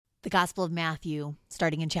The Gospel of Matthew,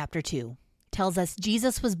 starting in chapter 2, tells us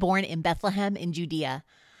Jesus was born in Bethlehem in Judea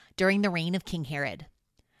during the reign of King Herod.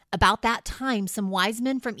 About that time, some wise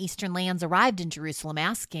men from eastern lands arrived in Jerusalem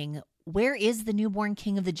asking, "Where is the newborn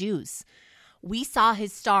King of the Jews? We saw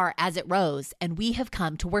his star as it rose, and we have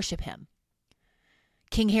come to worship him."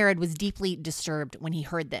 King Herod was deeply disturbed when he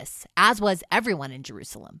heard this, as was everyone in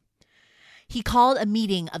Jerusalem. He called a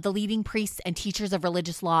meeting of the leading priests and teachers of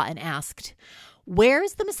religious law and asked, "Where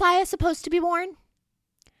is the Messiah supposed to be born?"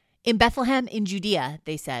 "In Bethlehem in Judea,"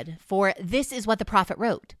 they said, "for this is what the prophet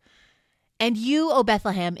wrote. And you, O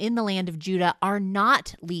Bethlehem, in the land of Judah, are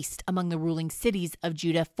not least among the ruling cities of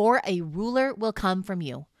Judah, for a ruler will come from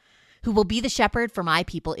you, who will be the shepherd for my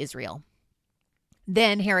people Israel."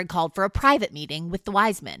 Then Herod called for a private meeting with the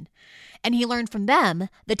wise men, and he learned from them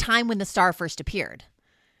the time when the star first appeared.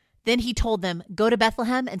 Then he told them, "Go to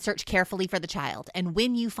Bethlehem and search carefully for the child, and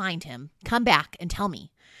when you find him, come back and tell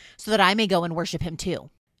me, so that I may go and worship him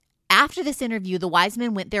too." After this interview, the wise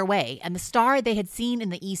men went their way, and the star they had seen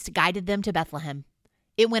in the east guided them to Bethlehem.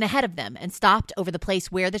 It went ahead of them and stopped over the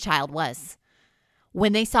place where the child was.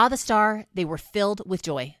 When they saw the star, they were filled with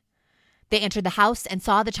joy. They entered the house and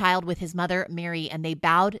saw the child with his mother Mary, and they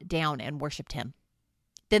bowed down and worshipped him.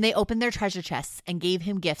 Then they opened their treasure chests and gave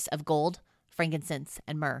him gifts of gold, frankincense,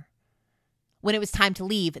 and myrrh. When it was time to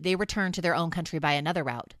leave, they returned to their own country by another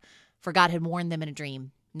route, for God had warned them in a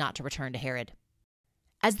dream not to return to Herod.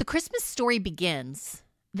 As the Christmas story begins,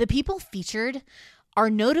 the people featured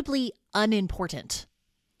are notably unimportant.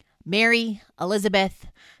 Mary, Elizabeth,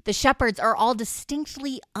 the shepherds are all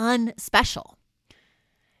distinctly unspecial.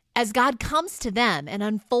 As God comes to them and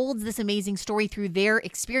unfolds this amazing story through their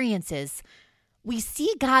experiences, we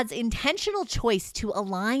see God's intentional choice to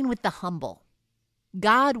align with the humble,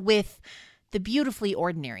 God with the beautifully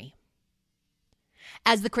ordinary.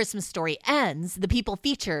 As the Christmas story ends, the people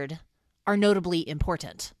featured are notably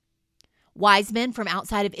important. Wise men from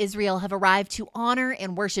outside of Israel have arrived to honor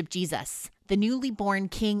and worship Jesus, the newly born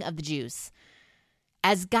King of the Jews.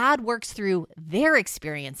 As God works through their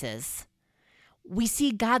experiences, we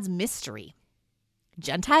see God's mystery.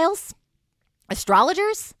 Gentiles?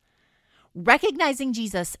 Astrologers? Recognizing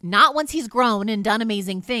Jesus not once he's grown and done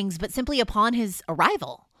amazing things, but simply upon his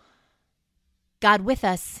arrival. God with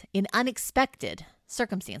us in unexpected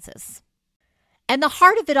circumstances. And the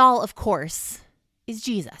heart of it all, of course, is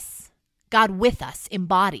Jesus. God with us,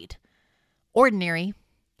 embodied, ordinary,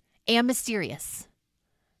 and mysterious.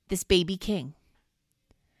 This baby king.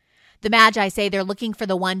 The Magi say they're looking for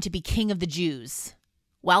the one to be King of the Jews,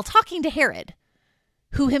 while talking to Herod,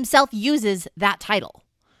 who himself uses that title.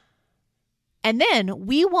 And then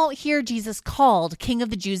we won't hear Jesus called King of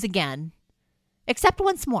the Jews again, except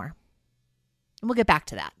once more. And we'll get back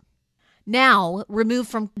to that. Now, removed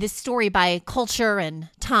from this story by culture and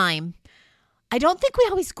time, I don't think we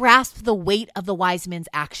always grasp the weight of the wise men's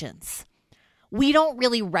actions. We don't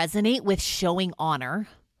really resonate with showing honor.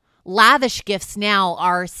 Lavish gifts now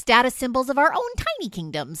are status symbols of our own tiny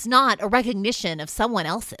kingdoms, not a recognition of someone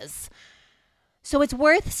else's. So it's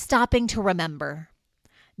worth stopping to remember.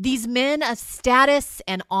 These men of status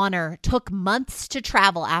and honor took months to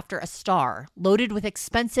travel after a star loaded with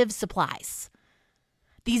expensive supplies.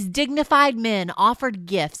 These dignified men offered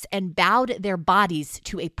gifts and bowed their bodies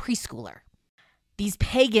to a preschooler. These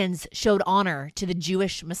pagans showed honor to the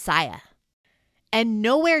Jewish Messiah. And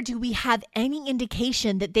nowhere do we have any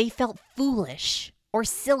indication that they felt foolish or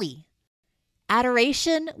silly.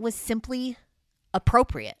 Adoration was simply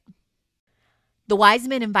appropriate. The wise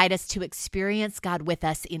men invite us to experience God with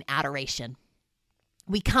us in adoration.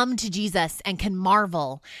 We come to Jesus and can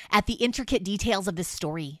marvel at the intricate details of this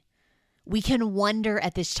story. We can wonder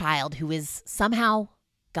at this child who is somehow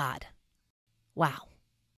God. Wow.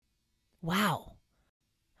 Wow.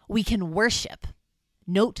 We can worship,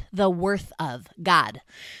 note the worth of God,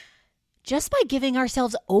 just by giving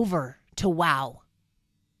ourselves over to wow.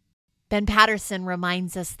 Ben Patterson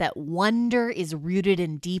reminds us that wonder is rooted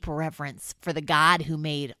in deep reverence for the God who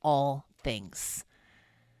made all things.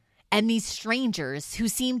 And these strangers who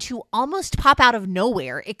seem to almost pop out of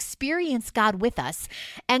nowhere experience God with us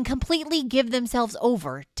and completely give themselves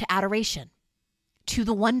over to adoration, to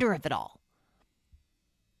the wonder of it all.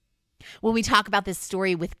 When we talk about this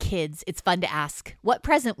story with kids, it's fun to ask, what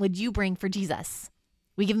present would you bring for Jesus?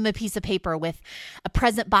 We give them a piece of paper with a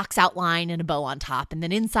present box outline and a bow on top, and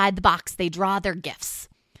then inside the box, they draw their gifts.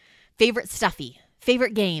 Favorite stuffy,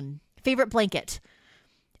 favorite game, favorite blanket.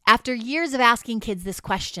 After years of asking kids this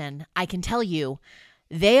question, I can tell you,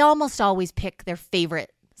 they almost always pick their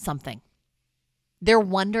favorite something. Their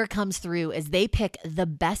wonder comes through as they pick the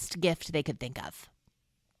best gift they could think of.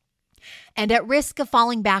 And at risk of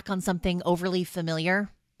falling back on something overly familiar,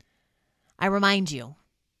 I remind you,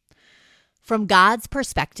 from God's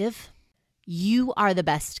perspective, you are the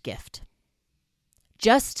best gift.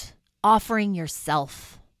 Just offering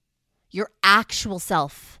yourself, your actual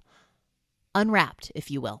self, unwrapped, if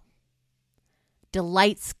you will,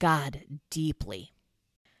 delights God deeply.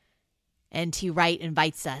 And He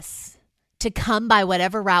invites us to come by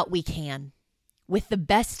whatever route we can, with the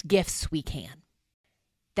best gifts we can.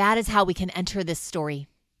 That is how we can enter this story,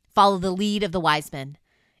 follow the lead of the wise men,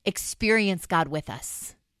 experience God with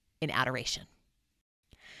us in adoration.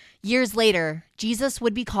 Years later, Jesus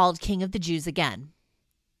would be called King of the Jews again,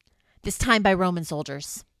 this time by Roman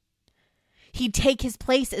soldiers. He'd take his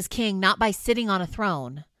place as king not by sitting on a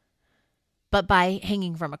throne, but by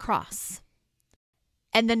hanging from a cross.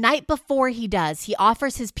 And the night before he does, he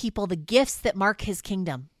offers his people the gifts that mark his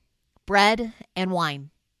kingdom, bread and wine,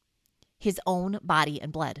 his own body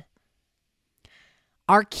and blood.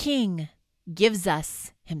 Our King gives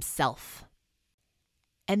us himself,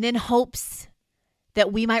 and then hopes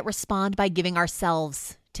that we might respond by giving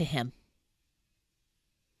ourselves to him.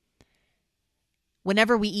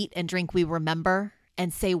 Whenever we eat and drink, we remember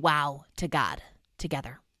and say wow to God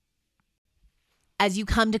together. As you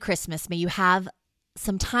come to Christmas, may you have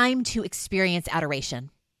some time to experience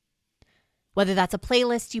adoration. Whether that's a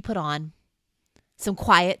playlist you put on, some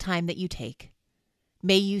quiet time that you take,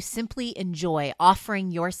 may you simply enjoy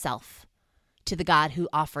offering yourself to the God who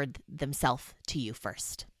offered themselves to you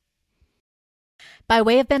first. By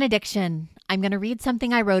way of benediction, I'm going to read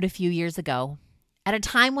something I wrote a few years ago at a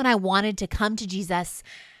time when I wanted to come to Jesus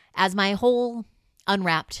as my whole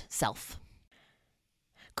unwrapped self.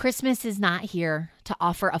 Christmas is not here to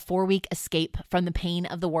offer a 4-week escape from the pain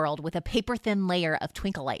of the world with a paper-thin layer of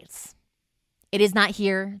twinkle lights. It is not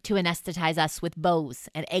here to anesthetize us with bows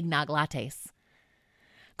and eggnog lattes.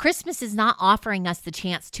 Christmas is not offering us the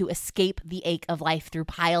chance to escape the ache of life through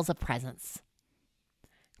piles of presents.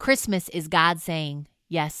 Christmas is God saying,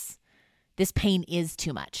 yes, this pain is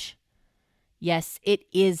too much. Yes, it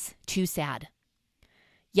is too sad.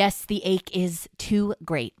 Yes, the ache is too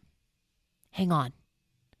great. Hang on.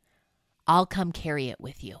 I'll come carry it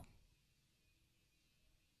with you.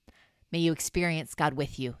 May you experience God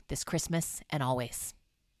with you this Christmas and always.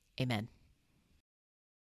 Amen.